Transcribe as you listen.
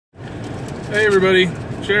Hey everybody,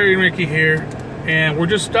 Jerry and Ricky here, and we're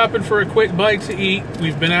just stopping for a quick bite to eat.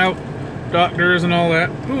 We've been out, doctors and all that.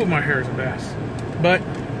 Ooh, my hair is a mess. But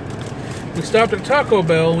we stopped at Taco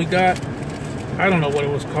Bell. We got, I don't know what it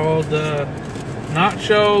was called, the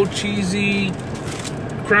Nacho Cheesy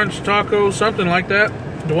Crunch Taco, something like that.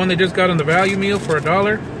 The one they just got on the value meal for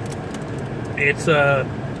 $1. It's a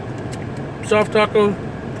soft taco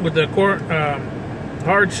with the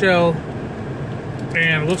hard shell,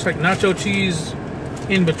 and it looks like nacho cheese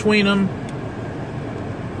in between them.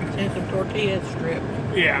 And some tortilla strips.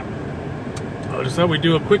 Yeah. I just thought we'd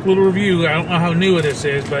do a quick little review. I don't know how new this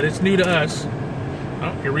is, but it's new to us.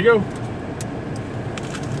 Oh, here we go.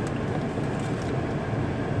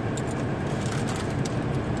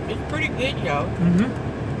 It's pretty good, y'all. Mm-hmm.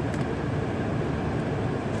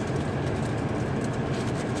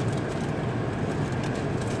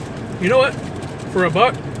 You know what? For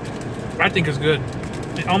 $1, I think it's good.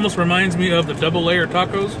 It almost reminds me of the double layer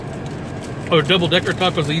tacos, or double decker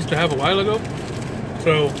tacos they used to have a while ago.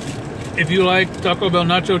 So, if you like Taco Bell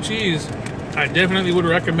nacho cheese, I definitely would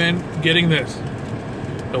recommend getting this.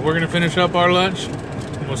 But we're gonna finish up our lunch,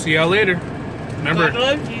 and we'll see y'all later. Remember, God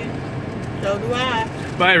loves you. So do I.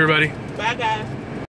 bye everybody. Bye, guys.